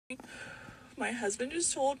My husband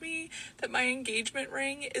just told me that my engagement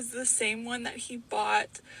ring is the same one that he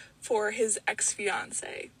bought for his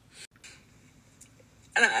ex-fiance.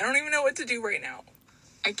 And I don't even know what to do right now.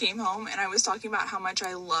 I came home and I was talking about how much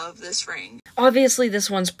I love this ring. Obviously, this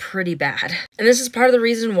one's pretty bad. And this is part of the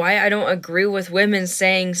reason why I don't agree with women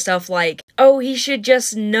saying stuff like, oh, he should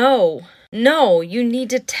just know. No, you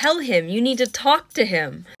need to tell him. You need to talk to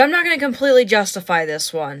him. I'm not going to completely justify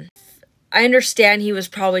this one. I understand he was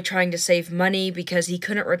probably trying to save money because he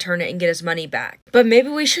couldn't return it and get his money back. But maybe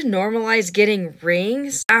we should normalize getting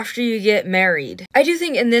rings after you get married. I do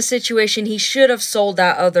think in this situation he should have sold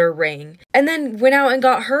that other ring and then went out and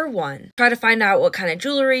got her one. Try to find out what kind of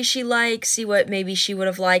jewelry she likes, see what maybe she would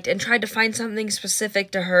have liked, and tried to find something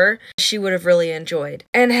specific to her she would have really enjoyed.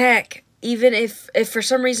 And heck, even if for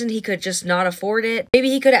some reason he could just not afford it,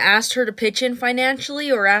 maybe he could have asked her to pitch in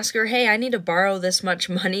financially or ask her, hey, I need to borrow this much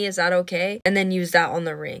money, is that okay? And then use that on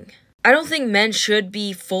the ring. I don't think men should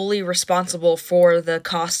be fully responsible for the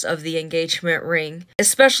cost of the engagement ring,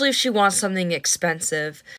 especially if she wants something expensive.